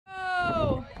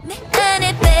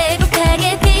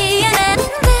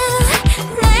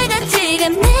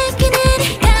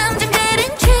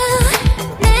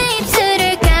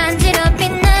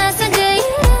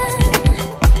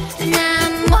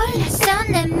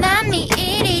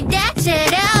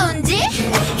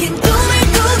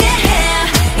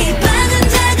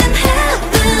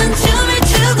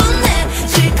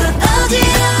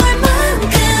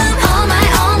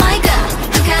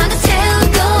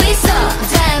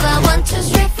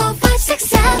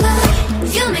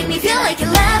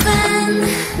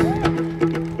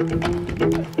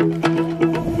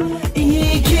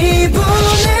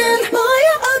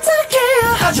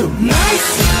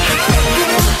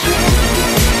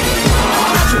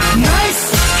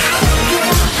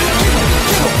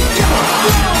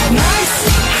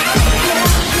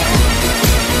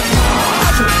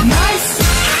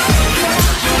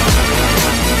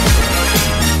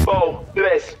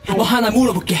하나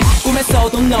물어볼게.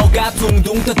 꿈에서도 너가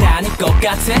둥둥 떠다닐 것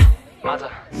같아? 맞아.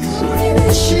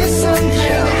 시선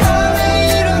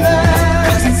때문에 일어나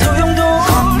거센 소용도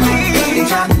없니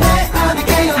그림자 내 안에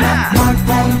깨어나 널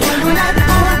보는 눈에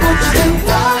불꽃이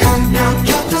된다 그냥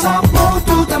곁에서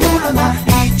모두 다 물러나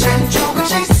이젠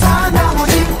조금씩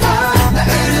사나워진다 나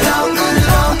으르렁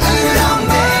으르렁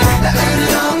으르렁대 나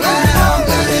으르렁 으르렁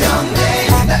으르렁대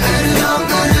나 으르렁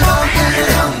으르렁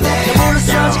으르렁대 너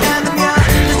물러서지 않으면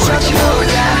늦춰진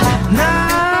거야 날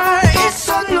있어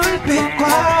눈빛과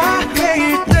매일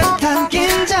듯한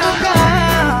긴장감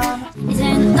이젠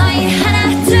너희 하나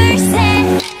둘셋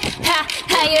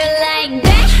How you like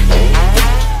that?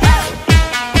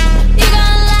 You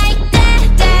gon' like that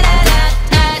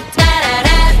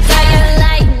Da-da-da-da-da-da-da How you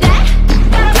like that?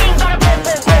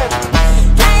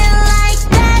 How you like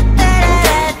that?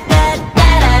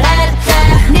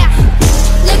 Da-da-da-da-da-da-da Now,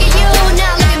 look at you,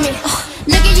 now look at me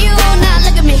Look at you, now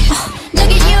look at me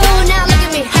Look at you, now look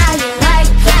at me How you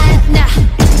like that? Now,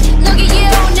 look at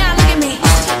you, now look at me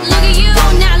Look at you,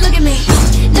 now look at me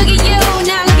Look at you,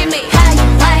 now look at me How you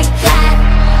like that?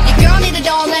 Your girl need a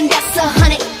doll and that's a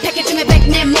honey 백개 중에 백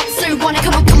내 몫을 원해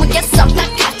Come on, come on, get some 난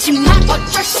같지만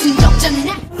어쩔 순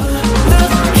없잖아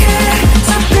어떻게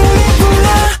사랑이 불러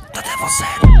더 대보세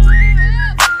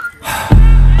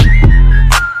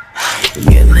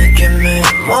Give me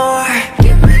more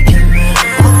Give me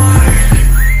more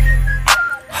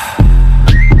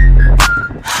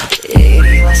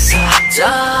이리 와서 더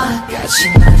같이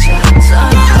나자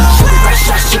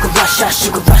Sugar rush, sugar rush,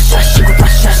 sugar rush, sugar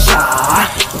rush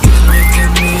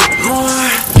Give me more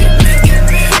Give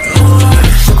me more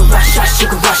Sugar rush,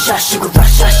 sugar rush, sugar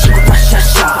rush, sugar rush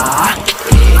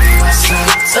이리 와서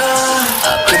더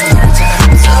같이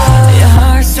나자 Your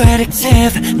heart's so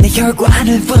addictive 내 혈관을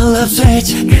full of switch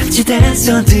감지된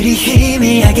손들이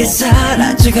희미하게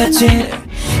사라져가지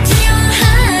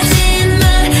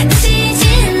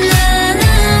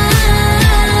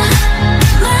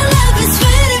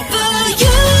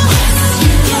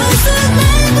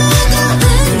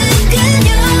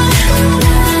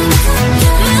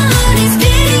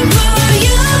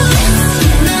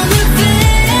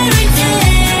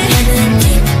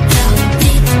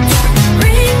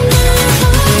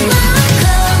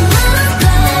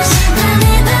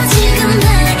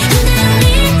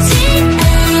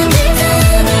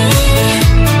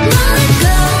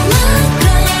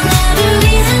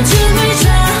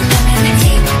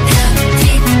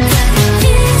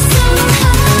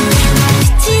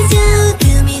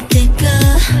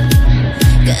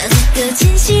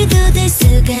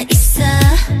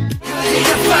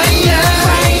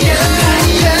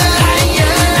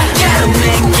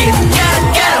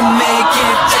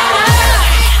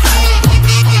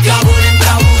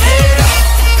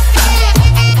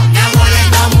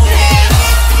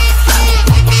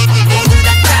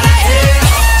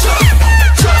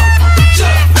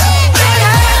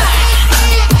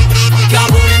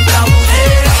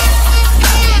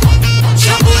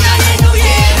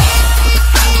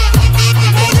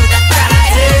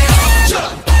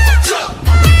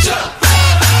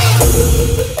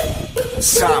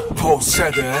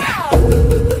세대,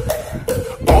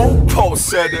 오포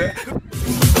세대.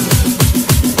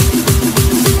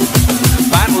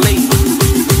 Finally,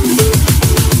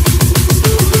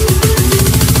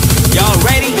 y'all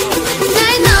ready?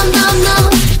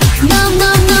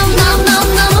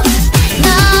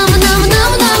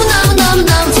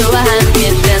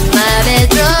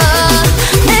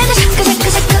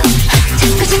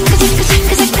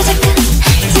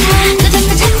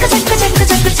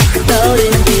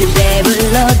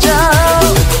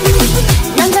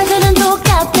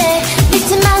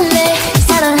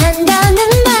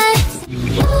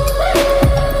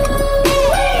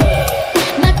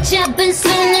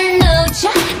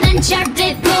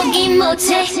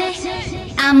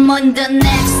 I'm on the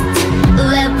next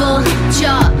level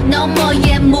저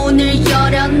너머의 문을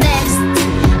열어 next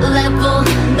level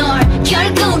널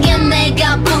결국엔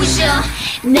내가 부셔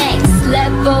next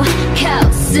level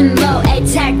코스모에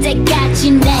탈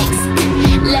때까지 next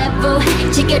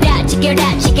level 지켜라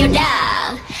지켜라 지켜라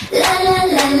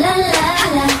라라라라라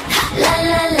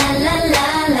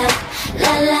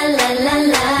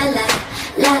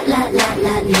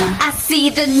I see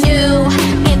the new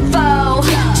info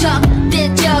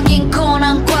적대적인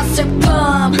고난과 슬픔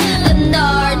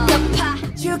널 덮아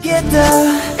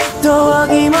Together 또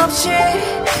어김없이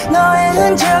너의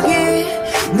흔적이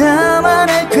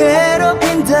나만을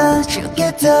괴롭힌다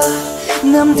Together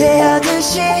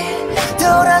남대하듯이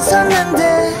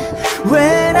돌아섰는데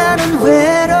왜 나는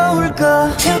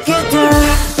외로울까 Together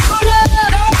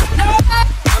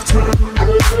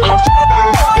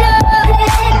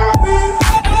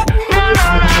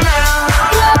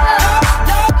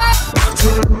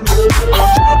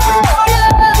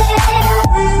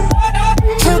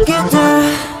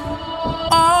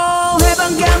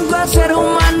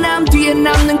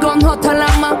넌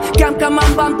허탈한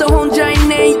깜깜한 밤 또 혼자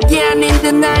있네. 이게 아닌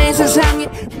듯 나의 세상에.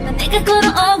 난 내가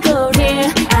걸어온 거리 I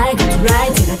got the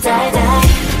right to die die.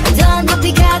 어떤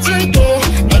높이 가줄게.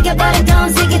 내가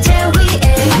바라던 세계 제일 위에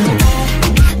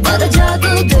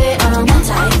떨어져도 돼. I'm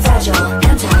anti-fragile,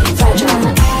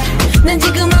 anti-fragile. 난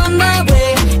지금 on my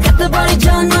way. 갖다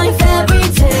버리죠 너의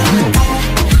fairy tale.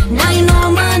 Now you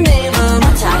know my name. I'm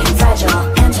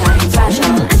anti-fragile,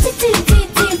 anti-fragile.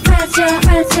 Anti-fragile,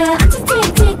 fragile.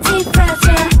 Anti-fragile,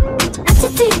 fragile.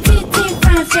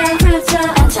 Anti-fragile, fragile.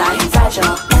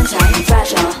 Anti-fragile,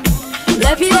 anti-fragile.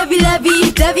 Levy, levy,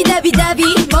 levy, levy, levy,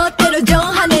 levy. 멋대로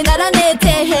정하네 나라 내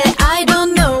대해. I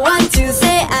don't know what to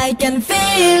say. I can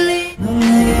feel it.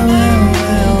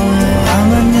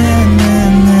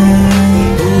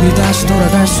 우리 다시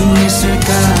돌아갈 수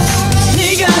있을까?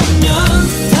 네가 하면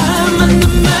다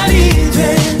맞는 말이 돼.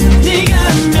 네가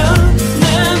하면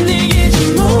난 이기지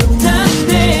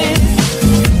못한대.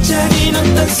 자긴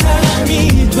어떤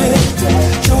사람이 돼.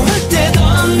 좋을 때도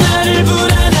나를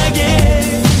불안하게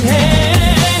해.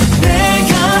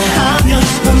 내가 하면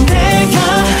넌 내가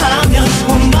하면 온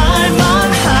말만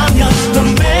하면 넌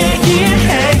매일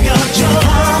헤어져.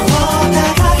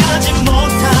 다가가지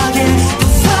못하게 또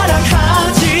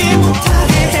사랑하지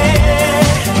못하게 해.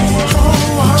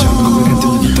 전국에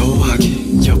들리기 더하기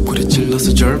옆구리 찔러서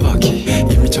절박이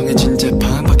이미 정해진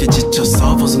재판 밖에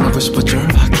지쳐서 벗어나고 싶어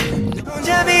절박이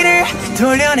손잡이를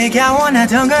돌려 내가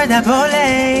원하던 걸 다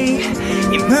볼래.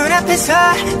 이 문 앞에서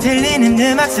들리는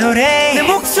음악 소리 내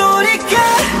목소리가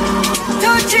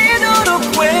터지도록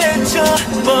외쳐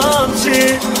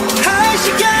멈칫 할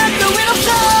시간도 왜 없어.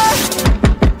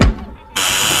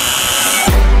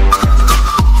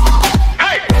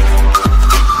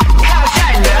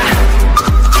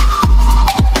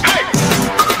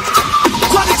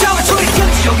 광기차와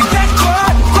초리까지 여기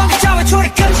backward. 광기차와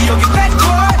초리까지 여기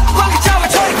backward. 광기차와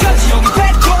초리까지 여기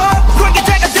backward.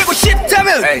 광기차가 되고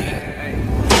싶다면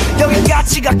여기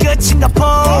가치가 끝인가 보.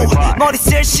 머리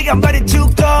쓸 시간 많이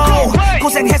두고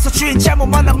고생해서 주인 잘못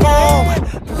만난 몸.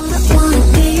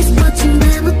 Wanna be is 멋진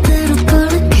내 멋대로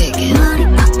걸을게. 머리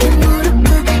어깨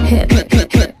무릎에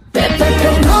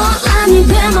논란이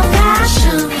돼 my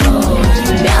passion.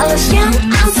 별로 신경 안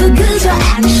써 그저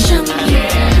action.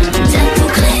 자꾸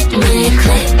click me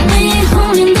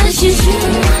홀린 듯이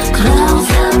shoot.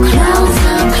 Close up, close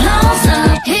up, close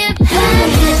up. Hip,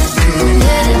 hip,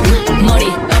 hip. 머리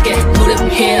어깨 무릎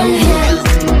hip, hip,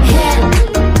 hip,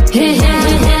 hip, hip,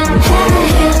 hip,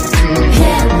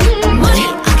 hip. 머리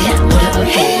어깨 무릎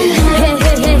hip, hip,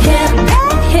 hip, hip,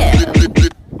 hip.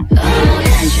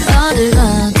 어딜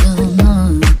가도 넌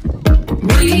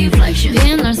reflection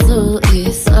빛날 수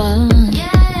있어.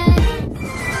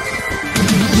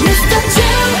 Mr. Chu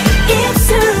입술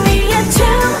위에 춤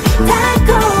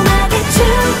달콤하게 춤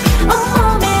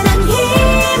온몸에 난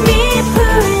힘이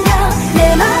풀려. 내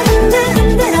맘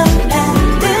흔들어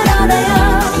흔들어놔요.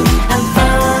 I'm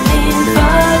falling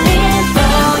falling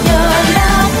for your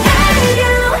love. And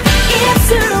you 입술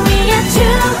위에 춤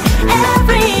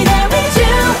every day with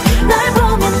you. 널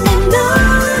보면 내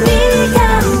눈이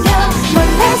감겨.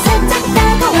 몰래 살짝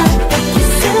다가와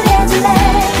키스해줄래.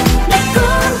 내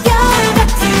꿈결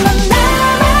같은 넌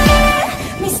나만의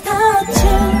Mr. Chu.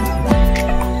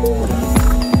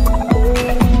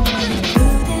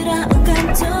 부드러운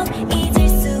감촉 잊을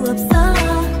수 없어.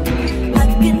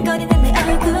 화끈거리는 내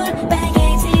얼굴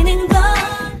빨개지는 걸.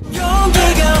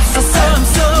 용기가 없어서 I'm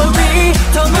sorry.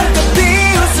 더 넓고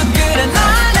비울 수 그래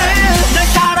나는 널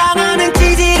사랑하는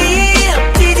기질이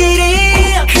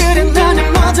그래 나는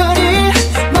머저리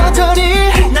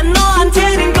난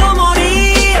너한테는 거머리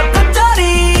겉절이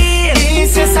이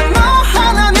세상 너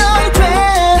하나면 돼.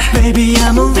 Baby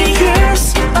I'm only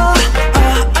yours.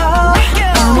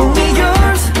 I'm only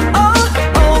yours. Oh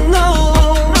no.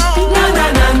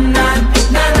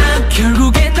 난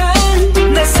결국에 난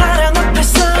내 사랑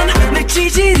앞에선 내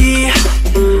지질이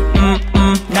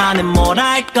나는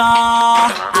뭐랄까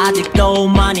아직도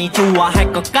많이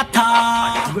좋아할 것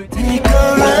같아. Take a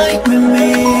ride with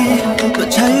me. 너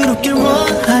자유롭길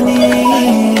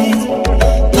원하니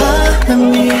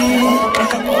바람이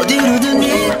어디로든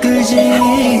이끌지.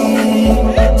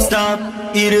 Stop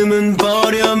이름은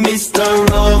버려 Mr.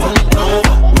 Rover.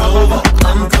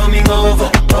 I'm coming over.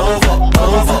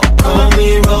 Call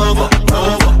me Rover.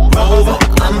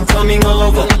 I'm coming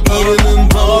over. 이름은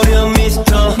버려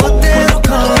Mr. 멋대로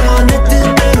걸어 내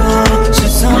뜻대로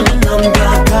시선은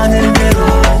넘겨가는 대로.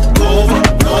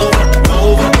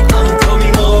 I'm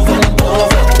coming over.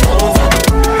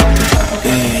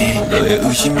 에이, 너의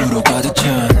의심으로 가득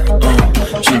찬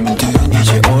질문들은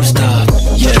이제 all stop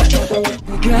yeah.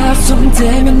 네가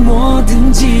손대면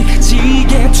뭐든지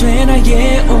지게 돼.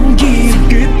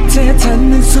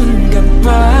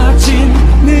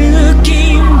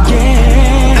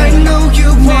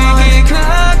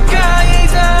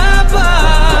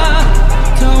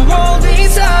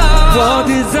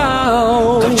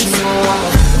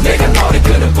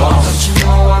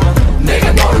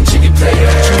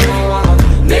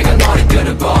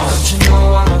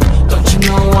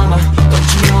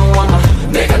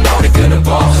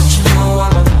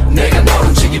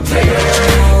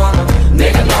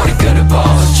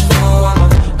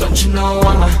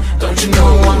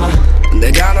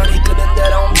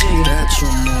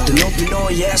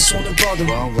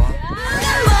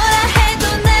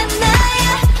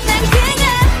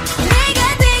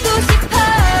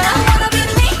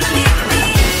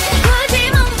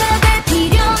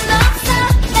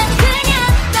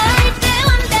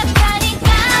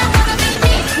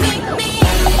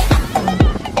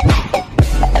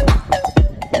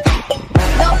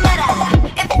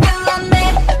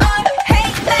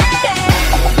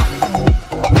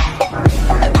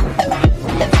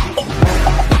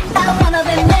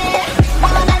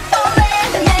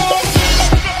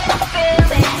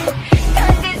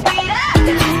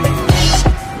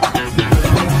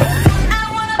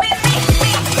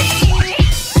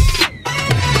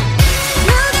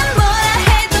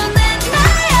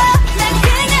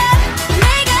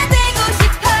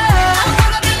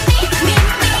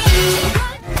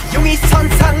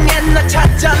 향해 나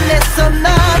찾아냈어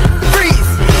난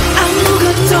Freeze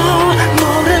아무것도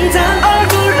모른단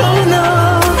얼굴로 넌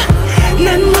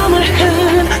내 몸을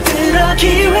흔들어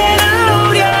기회를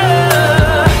노려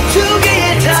두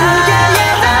개의 다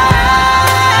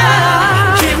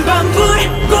긴 밤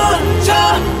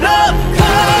불꽃처럼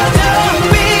커져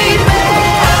Baby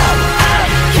I'm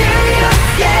curious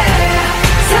yeah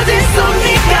사진 속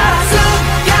네가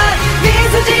순간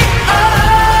미소지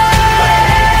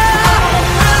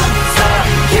I'm so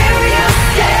curious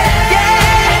yeah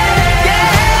yeah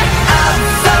yeah I'm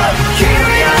so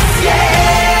curious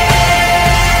yeah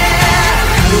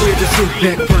하루에도 수백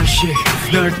번씩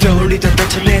널 떠올리다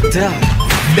나타냈다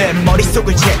내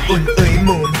머릿속을 채운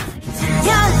의문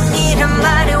연이란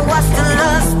말이 what's the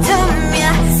love to me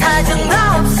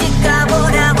사정없이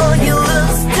가보라고 you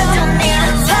lose to me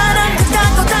사랑 그딴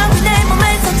거 내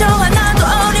몸에서 좋아 나도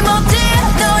어림없지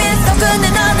너의 속은 내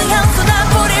나는 향수 난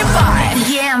뿌릴 boy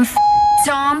Yeah I'm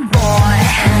tomboy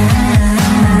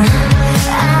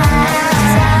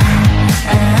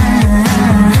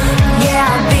Yeah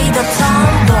I'll be the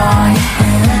tomboy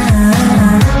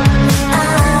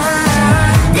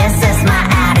This is my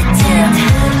attitude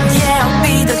Yeah I'll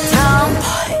be the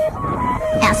tomboy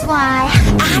That's why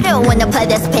I don't wanna play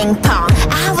this ping pong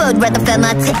I would rather film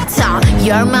a TikTok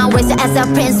You're my wizard as a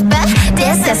prince but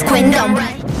this is queendom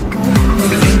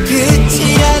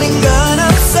끝이라는 건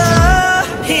없어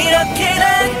이렇게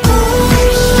난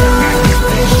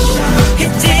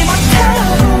잊지 못하고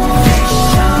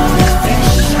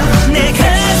내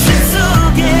가슴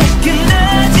속에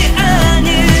끝나지 않을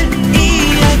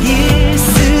이야기를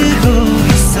쓰고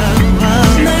있어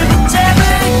널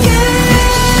붙잡을게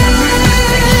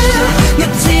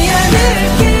놓지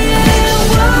않을게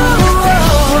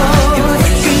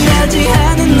끝나지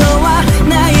않은 너와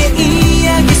나의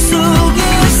이야기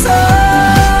속에서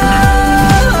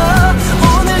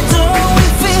오늘도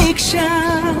fiction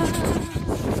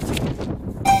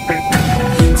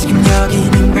지금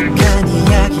여기는 행복한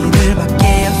이야기들밖에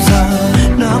없어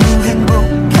너무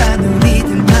행복한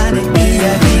우리들만의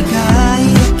이야기가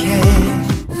이렇게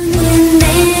내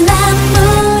맘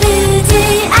모르지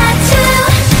않죠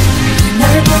널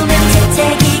보면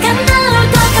재채기가 나올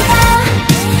것 같아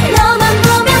너만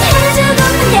보면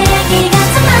해주고픈 이야기가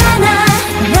참 많아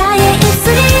나의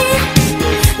입술이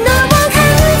너무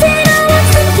간지러워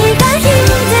참기가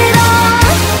힘들어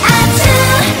아주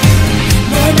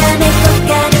내 맘에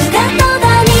꽃가루가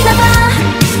떠다니나봐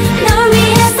널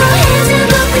위해서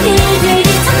해주고픈 일들이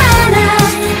참 많아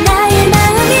나의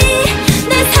마음이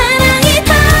내 사랑이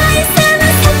더 이상은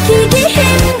삼키기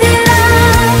힘들어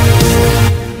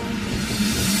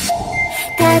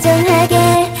다정하게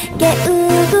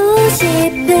깨우고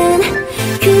싶은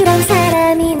그런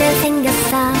사람이 난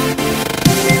생겼어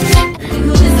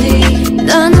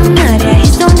너는 말야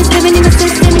He's the one who's living in the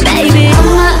system baby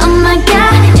Oh my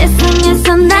god Yes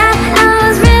and that I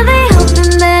was really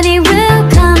hoping that he will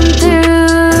come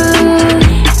through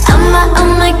Oh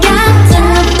my god 전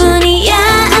너뿐이야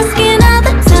Asking all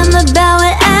the time about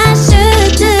what I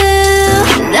should do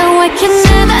No I can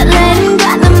never let him go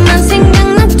너만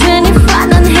생각나 24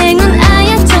 넌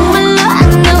행운아야 정말로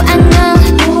I know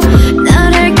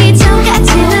널 알기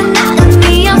전까지는 나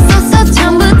의미 없었어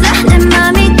전부 다 내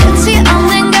맘이 끝이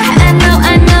없는 걸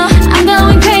I know I'm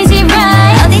going crazy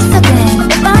right 어디서든 몇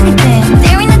번이든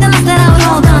There ain't nothing else that I would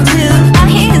hold on to Out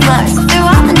here is lost through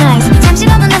all the nights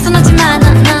잠시라도 내 손 놓지 마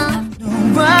no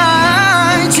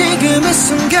Why 지금 이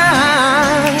순간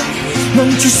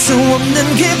멈출 수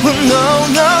없는 기분 No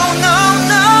no no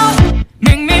no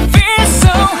Make me feel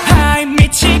so high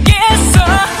미치겠어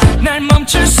날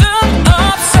멈출 순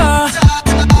없어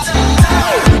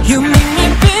You make me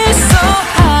feel so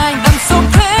high I'm so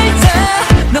crazy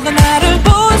너가 나를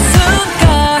본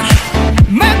순간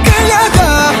막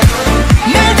끌려가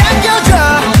날 당겨줘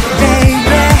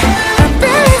Baby I'm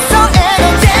feeling so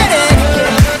energetic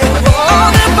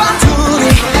오늘 밤 둘이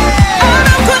out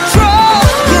of control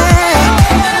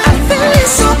Yeah I'm feeling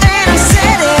so energetic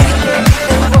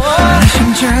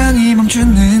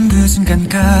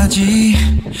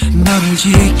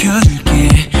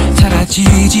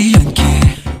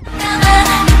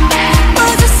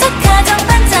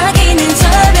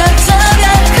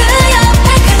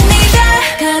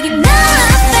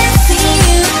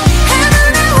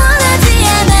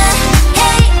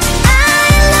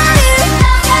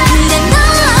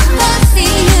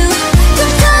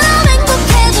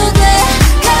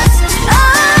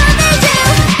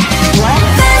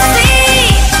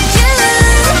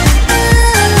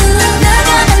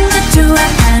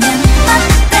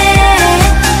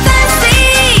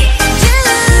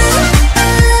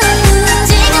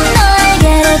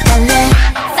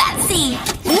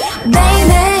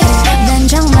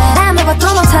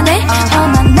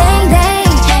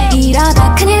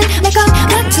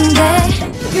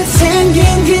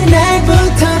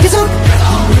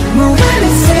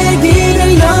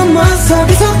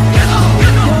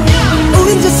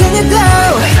언제든지 생에도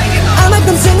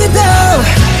아마도 생에도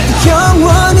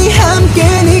영원히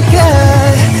함께니까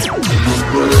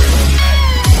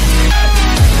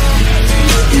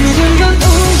모든 건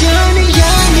우연이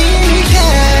아니니까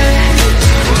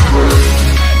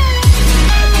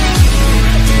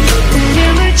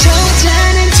이름을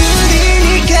찾아낸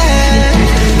둘이니까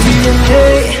미안해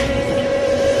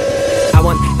I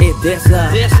want it this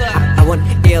love I want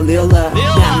it real love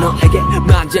난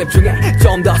너에게만 집중해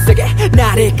좀 더 세게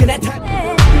나를 이끄네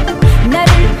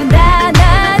나를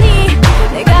판단하니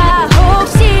내가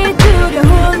혹시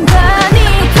두려운 거니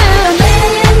그런 내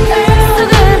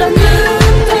속으로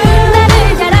나를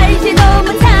잘 알지도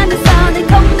못하는 선을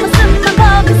겉모습만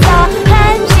보면서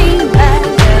한심한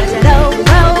여자로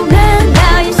보는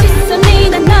나의 시선이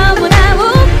난 너무나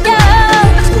웃겨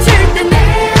줄 때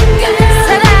내가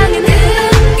사랑은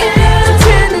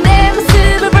춤추는 내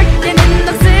모습을 볼 때는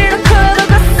넋을 놓고도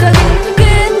고소리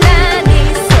끝난 이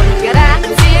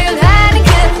손가락질하는 그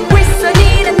윗손이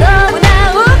난 너무나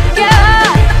웃겨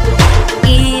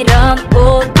이런 옷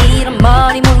이런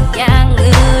머리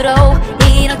모양으로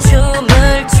이런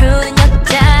춤을 추는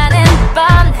여자는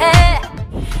뻔해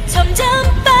점점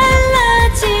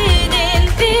빨라지는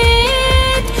빛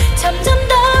점점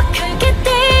더 크게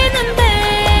뛰는데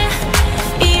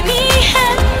이미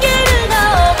한계를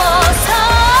넘어서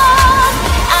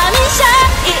I'm in shock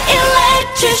이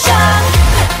electric shock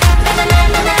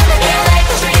나나나나나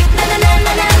electric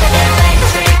나나나나나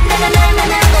electric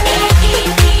나나나나나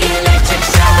electric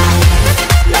shock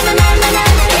나나나나나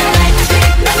electric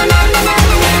나나나나나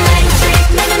electric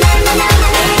나나나나나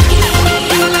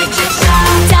electric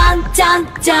shock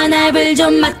짠짠짠 앱을 좀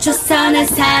맞춰서 날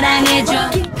사랑해줘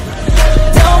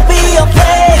Don't be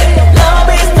afraid, love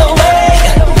is the way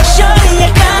Surely I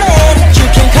got it, you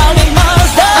can call me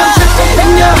monster I'm just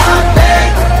in your heart,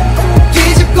 babe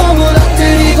뒤집고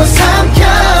무너뜨리고 삼켜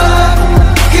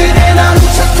그래 넌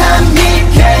훔쳤단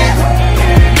니게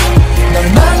널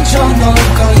만져놓을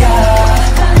거야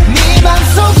네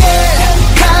맘속에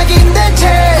각인된 채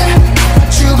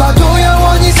죽어도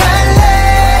영원히 살래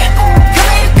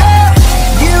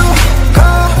You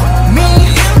call me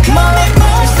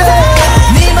monster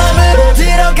네 맘으로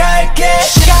들어갈게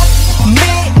Got me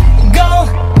go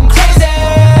crazy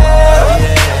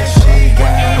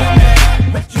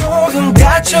조금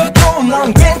다쳐도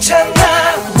넌 괜찮아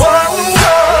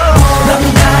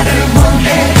넌 나를 원해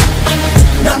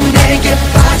넌 내게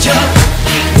빠져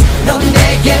넌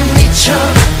내게 미쳐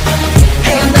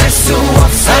헤어날 수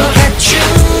없어 I got you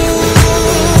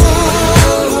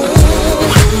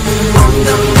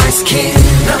Under my skin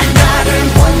넌 나를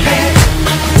원해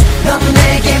넌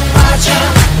내게 빠져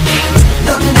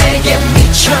넌 내게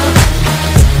미쳐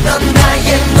넌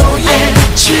나의 노예 I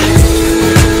got you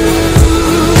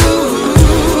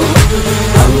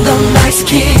Under my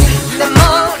skin 내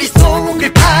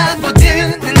머릿속을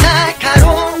파고드는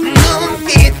날카로운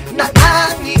눈빛 나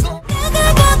아니고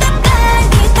누구보다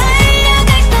빨리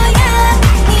달려갈 거야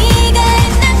네가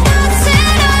있는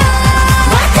곳으로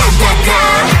와타타타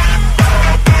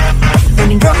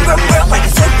Running run run run like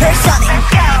a supersonic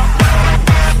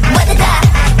와다다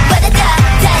와다다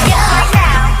달려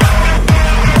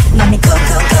맘이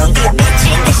쿵쿵쿵 뛰어 미친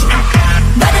듯이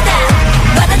와다다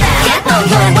와다다 예쁜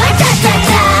걸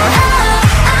와타타타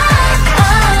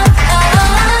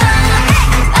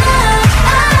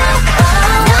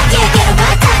너에게로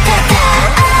와타타타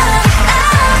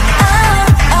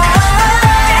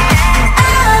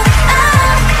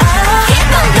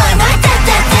예쁜 걸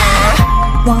와타타타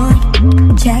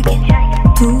One jacket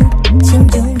two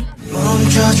진정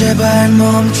멈춰 제발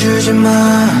멈추지 마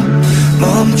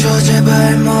멈춰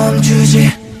제발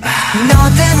멈추지 너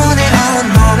때문에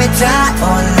온몸이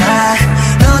타올라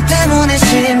너 때문에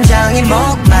심장이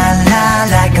목말라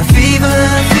Like a fever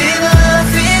fever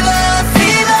fever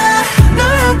fever 널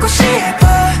안고 싶어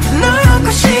널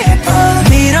안고 싶어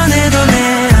밀어내도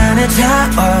내 안에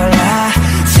타올라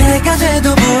새가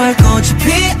돼도 불꽃이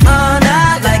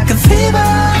피어나 Like a fever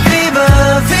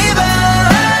fever fever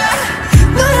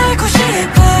널 알고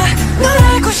싶어 널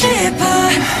알고 싶어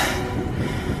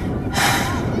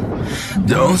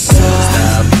Don't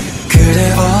stop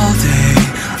그래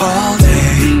all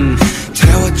day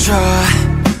태워줘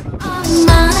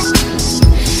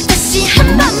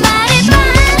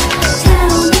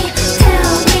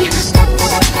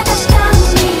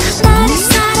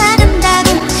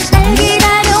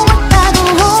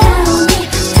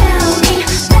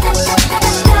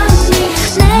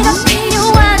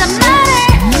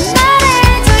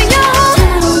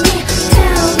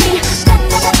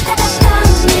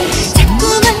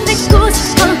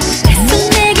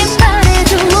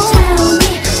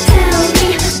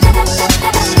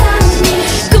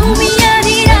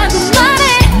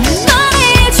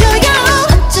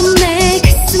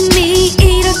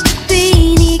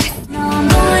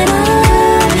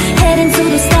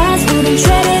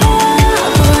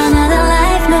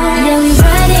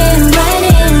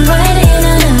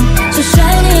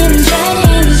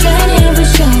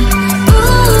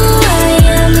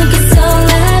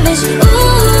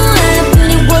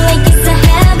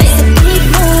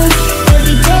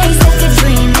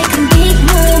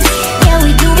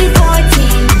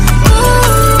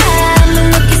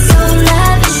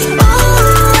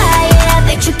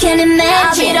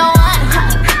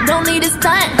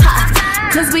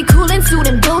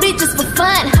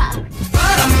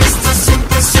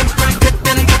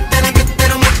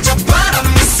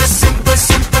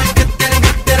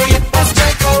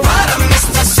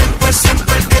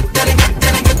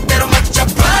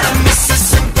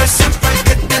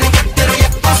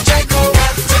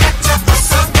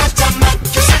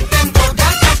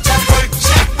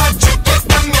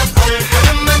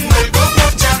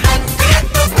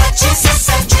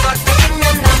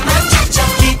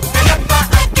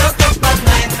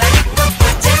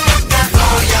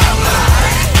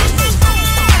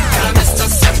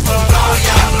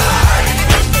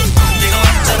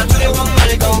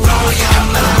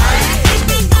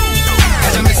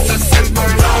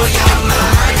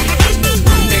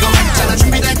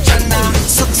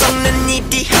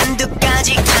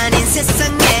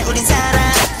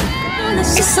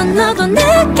너도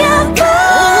느껴봐.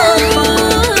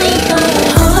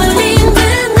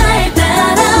 홀리는 날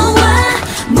따라와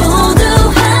모두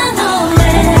환호해.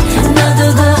 너도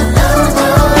더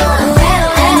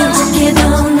아닌 척해도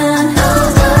넌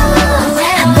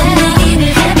한번 얘기를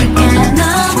해볼까.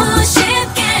 너무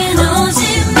쉽게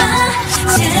놓지마.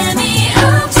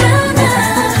 재미없잖아.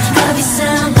 거기서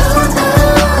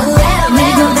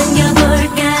밀고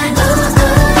당겨볼까.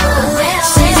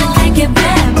 시작할게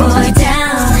bad boy down.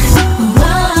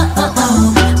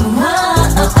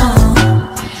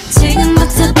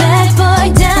 지금부터 bad boy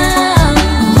down.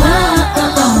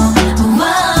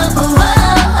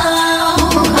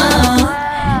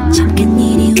 잠깐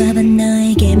이리 와봐.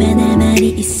 너에게만 할 말이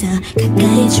있어.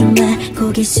 가까이 좀 와.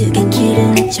 고개 숙여 귀를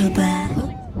맞춰봐.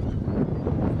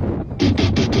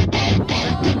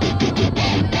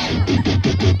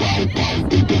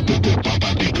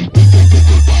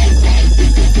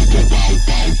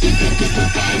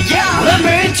 Yeah, let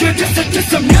me introduce you to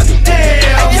some new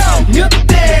deals. New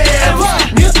deals,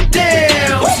 new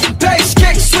deals. Bass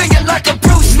kick swinging like a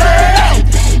Bruce Lee.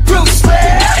 Bruce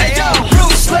Lee, hey yo,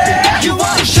 Bruce Lee. You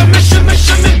want shimmy, shimmy,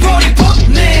 shimmy, body pop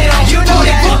now. You know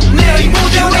that pop now. 이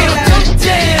무대 위로 top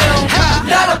down.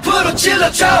 나를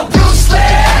부르질러줘 Bruce Lee.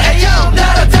 Hey yo,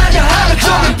 날아다녀 하루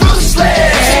종일 Bruce Lee.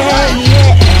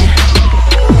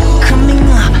 Coming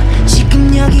up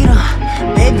지금 여기로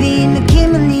Baby 이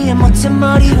느낌은 네의 멋진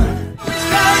머리로.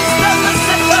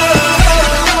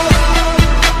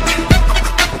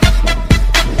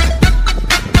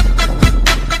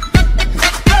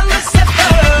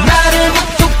 나를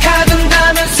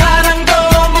묵묵하든다면 사랑도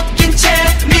묶인 채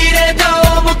미래도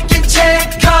묶인 채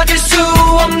가질 수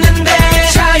없는데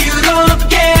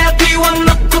자유롭게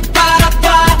비워놓고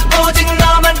바라봐. 오직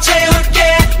너만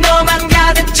채울게. 너만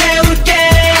가득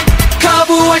채울게.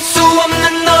 거부할 수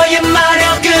없는 너의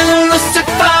마력은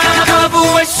루시퍼.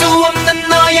 거부할 수 없는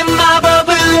너의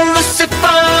마법은 루시퍼.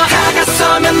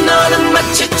 다가서면 너는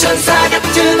마치 천사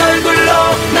같은 얼굴로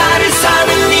나를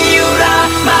사는 이유라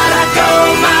말하고.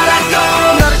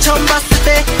 너를 처음 봤을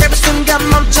때 짧은 순간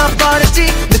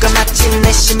멈춰버렸지. 누가 마치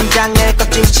내 심장을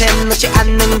꺾인 채 놓지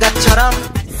않는 것처럼.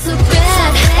 So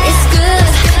bad, it's good.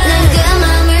 난 그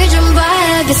맘을 좀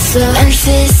봐야겠어.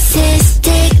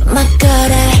 Narcissistic, my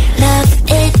god, I love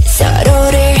it.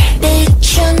 서로를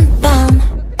비춘 밤.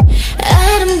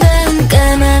 아름다운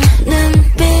까만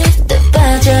눈빛도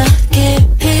빠져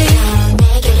깊이.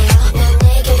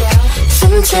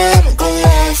 숨 참고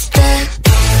last time.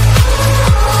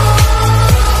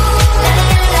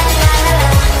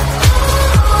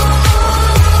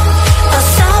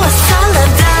 어서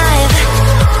dive.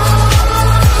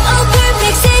 Oh,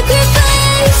 perfect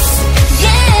sacrifice.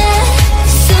 Yeah.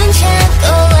 숨 참고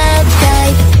love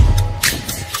dive.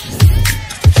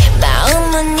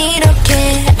 마음은 이렇게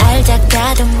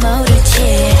알다가도 모르지.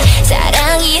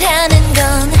 사랑이라는 건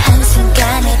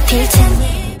한순간에 필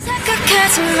테니.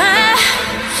 착각하지 마.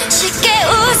 쉽게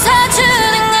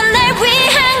웃어주는 건 날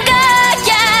위한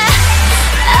거야.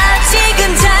 아직은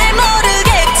잘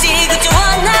모르겠지. 그저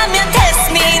원하면 test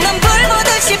me. 넌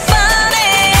불보듯이 뻔해.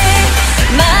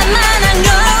 만만한 걸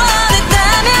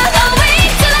원했다면 I'll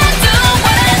wait till I do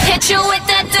what I hit you with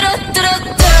that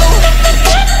뚜루뚜루뚜.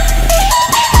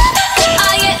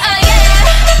 Oh yeah, oh yeah.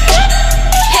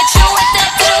 Hit you with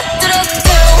that 뚜루뚜루뚜.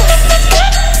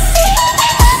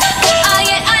 Oh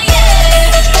yeah, oh yeah.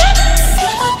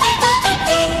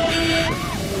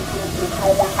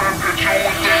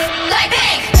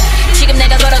 Blackpink. 지금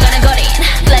내가 걸어가는 거린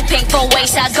Blackpink four-way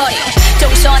사거리.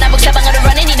 동서남북 사방으로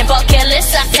running 이는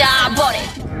버킷리스트 싹 다 버린.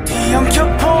 뒤엉켜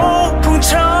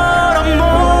폭풍처럼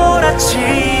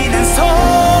몰아치는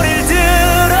소리를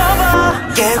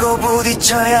들어봐. 깨고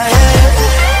부딪혀야 해.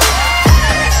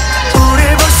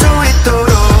 우릴 볼 수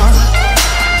있도록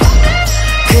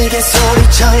크게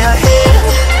소리쳐야 해.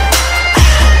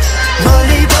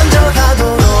 멀리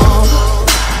번져가도록.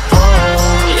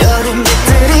 여름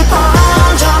빛들이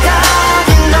번져가긴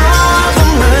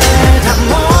어둠을 다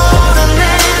몰아낸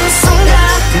순간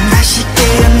다시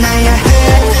깨어나야 해.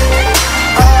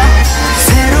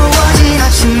 새로워진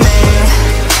아침에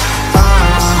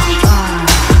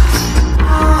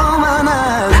오만한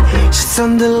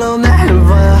시선들로 날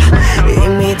봐.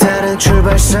 이미 다른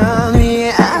출발선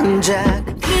위에 앉아.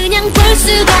 그냥 볼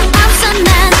수가 없어.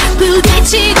 난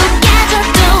부딪히고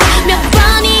깨져도 몇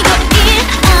번이고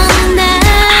일어나.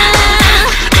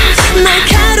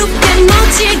 날카롭게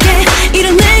멋지게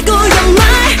이뤄내고야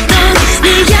말던 네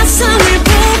야성을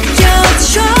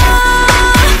보여줘.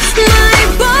 My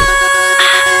boy.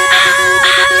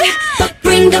 But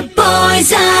bring the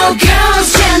boys out. Girls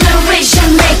generation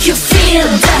make you feel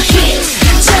the heat.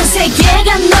 전 세계가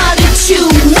너를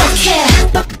주목해.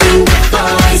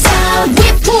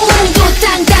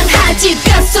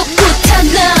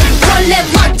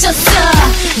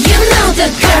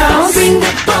 girls, bring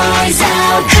the boys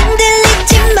out.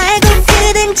 흔들리지 말고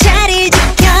그댄 자리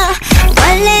지켜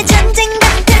원래 전쟁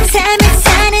같은 삶을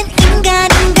사는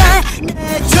인간인걸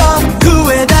좀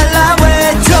구해달라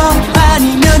외쳐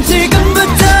아니면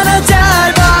지금부터 나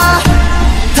잘 봐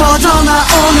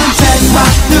터져나오는 쟁반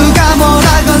누가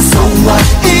뭐라건 so what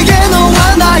이게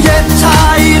너와 나의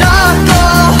차이라고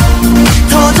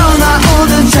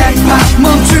터져나오는 쟁반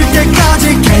멈출 때까지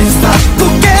can't stop 꼭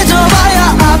깨져봐야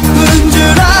아픈 줄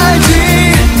알지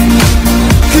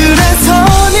그래서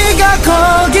네가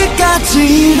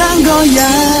거기까지란 거야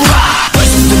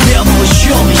벌써부터 배워보고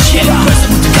show me shit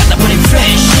벌써부터 갖다 버린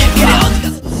friendship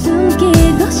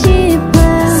숨기고 싶어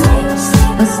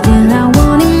But still I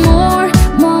want it more,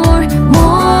 more,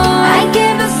 more I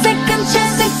give a second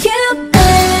chance to Cupid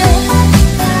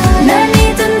날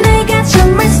믿은 내가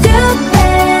정말 stupid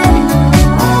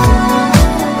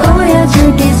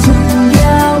보여줄게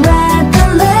숨겨왔던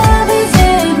love is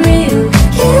it real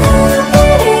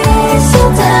Cupid is so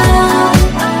down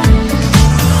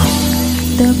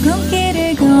또 꽃길을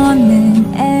걷는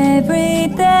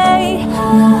everyday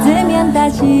눈 뜨면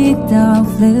다시 떠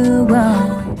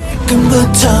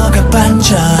지금부터가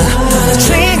반전 너의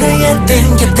트리거에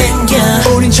땡겨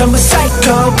우린 전부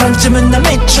사이코 반쯤은 나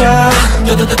미쳐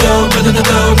모든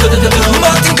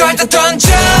걸 다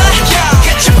던져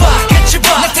Catch you up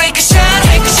나 take a shot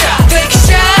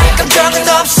감정은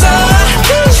없어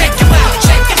Check him out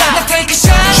나 take a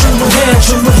shot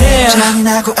충분해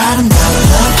잔인하고 아름다워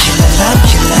love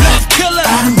killer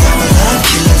아름다워 love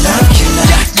killer 아름다워 love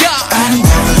killer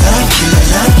아름다워 love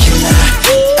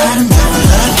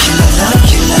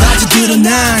killer 아주 드러난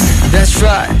That's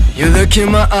right, you look in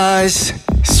my eyes,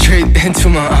 straight into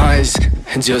my eyes,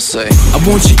 and just say I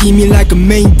want you eat me like a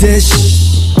main dish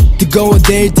뜨거워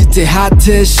내일 듯해 hot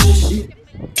dish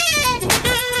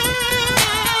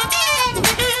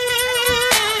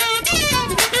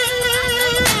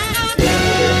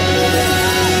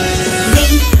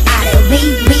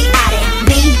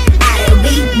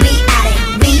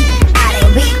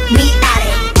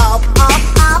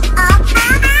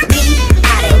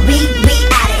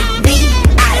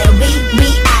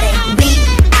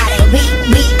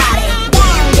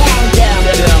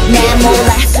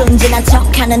순진한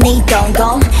척하는 이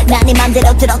동공 난 네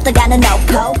맘대로 들었다가는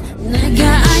no-go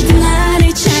내가 알던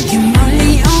나를 찾기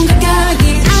멀리 온 것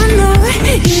같기 I know,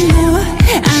 you know,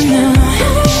 I know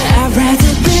I'd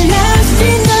rather be lost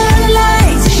in the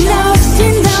lights Lost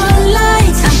in the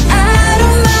lights I'm out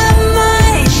of my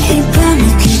mind 이 밤이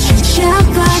귀신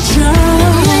잡아줘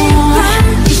이 밤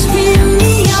You spin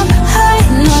me up high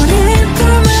너를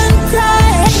보면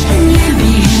die Let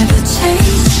me have a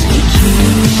taste Give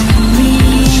me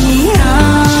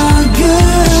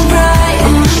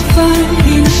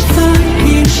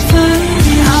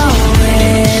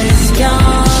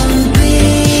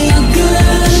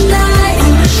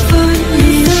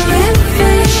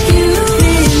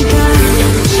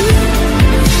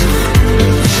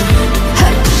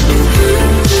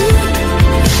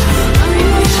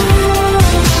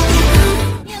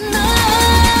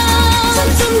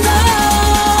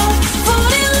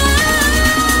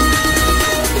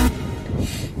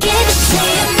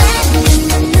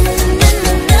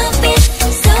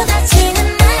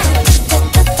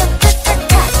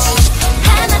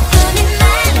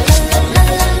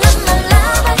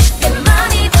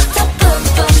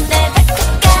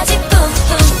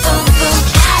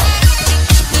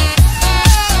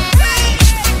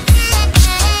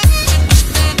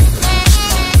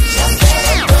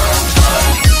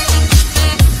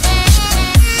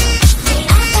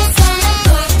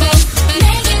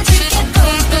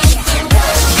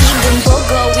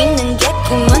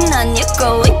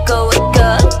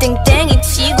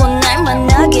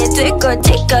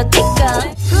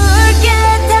붉게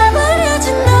다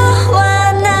버려진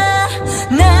너와 나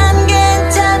난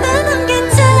괜찮아 넌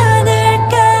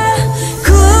괜찮을까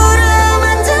구름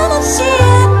한 점 없이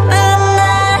예쁜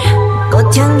날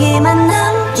꽃향기만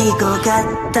남기고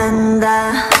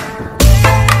갔단다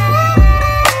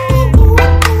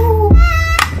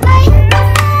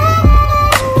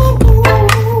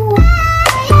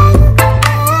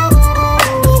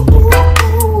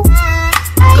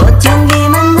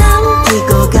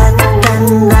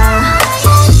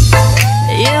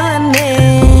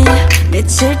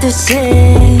미칠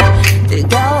듯이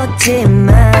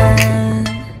뜨거웠지만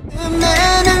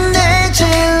나는 내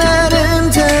제일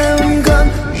아름다운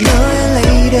건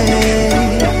너의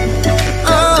lady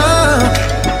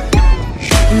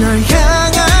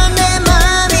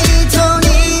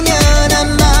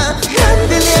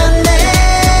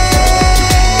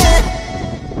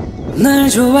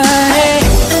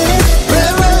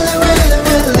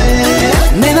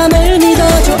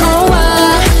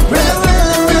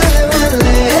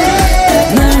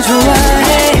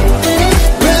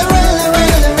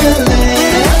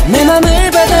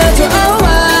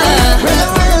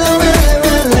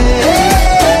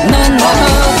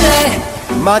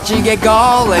멋지게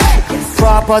calling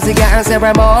프로포즈가 한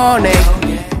ceremony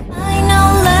I know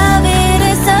love it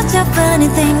is such a funny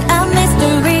thing A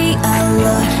mystery, oh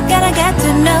Lord Gotta get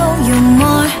to know you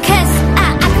more Cause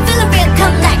I can feel a real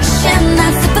connection A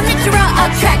supernatural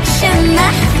attraction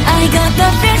I got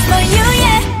the feels for you,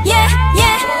 yeah, yeah,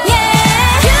 yeah, yeah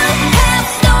You have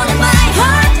stolen my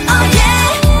heart, oh yeah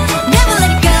Never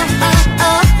let it go, oh,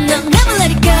 oh No, never let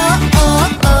it go,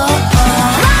 oh, oh,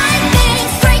 oh Lightning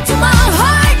straight to my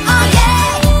heart, oh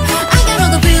yeah I got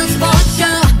all the feels for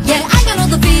sure Yeah, I got all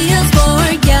the feels for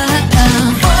ya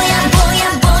Boy,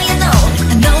 boy, no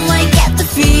I know I get the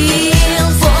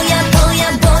feels Boy,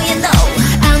 no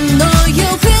I know you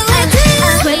feel it too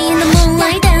Sway in the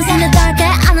moonlight, dance in the dark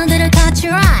I know that I caught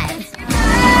your eye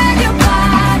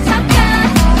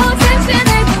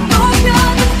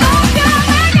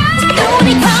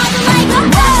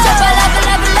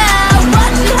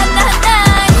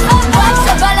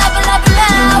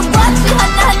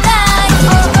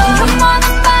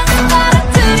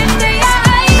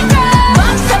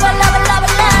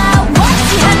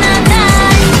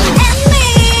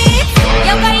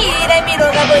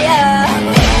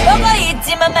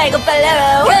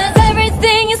Cause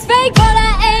everything is fake but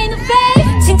I ain't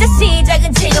fake 진짜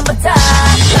시작은 지금부터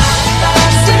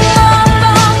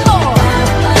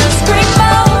Scream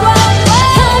more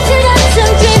거칠었던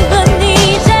기분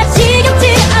이제 지겹지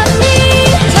않니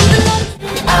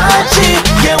아직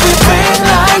yeah we feel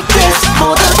like this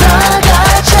모두 다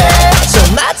같이 손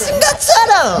맞은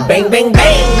것처럼 Bang bang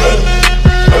bang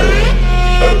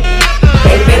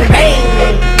Bang bang bang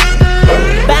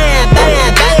Bang bang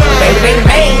bang Bang bang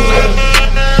bang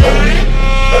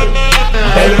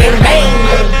Bang bang bang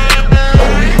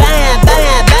Bang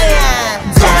bang bang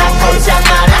자 보자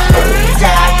마라 자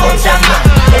보자 마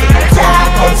자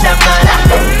보자 마라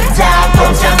자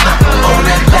보자 마 오늘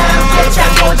밤 끝장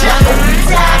보자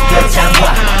자 끝장 봐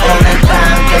오늘 밤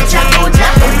끝장 보자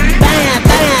Bang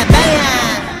bang bang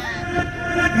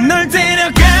널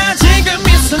데려가 지금 이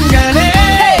순간에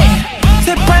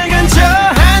새빨간 저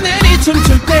하늘이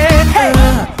춤출 때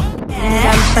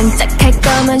반짝할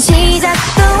거면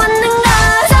시작도 않는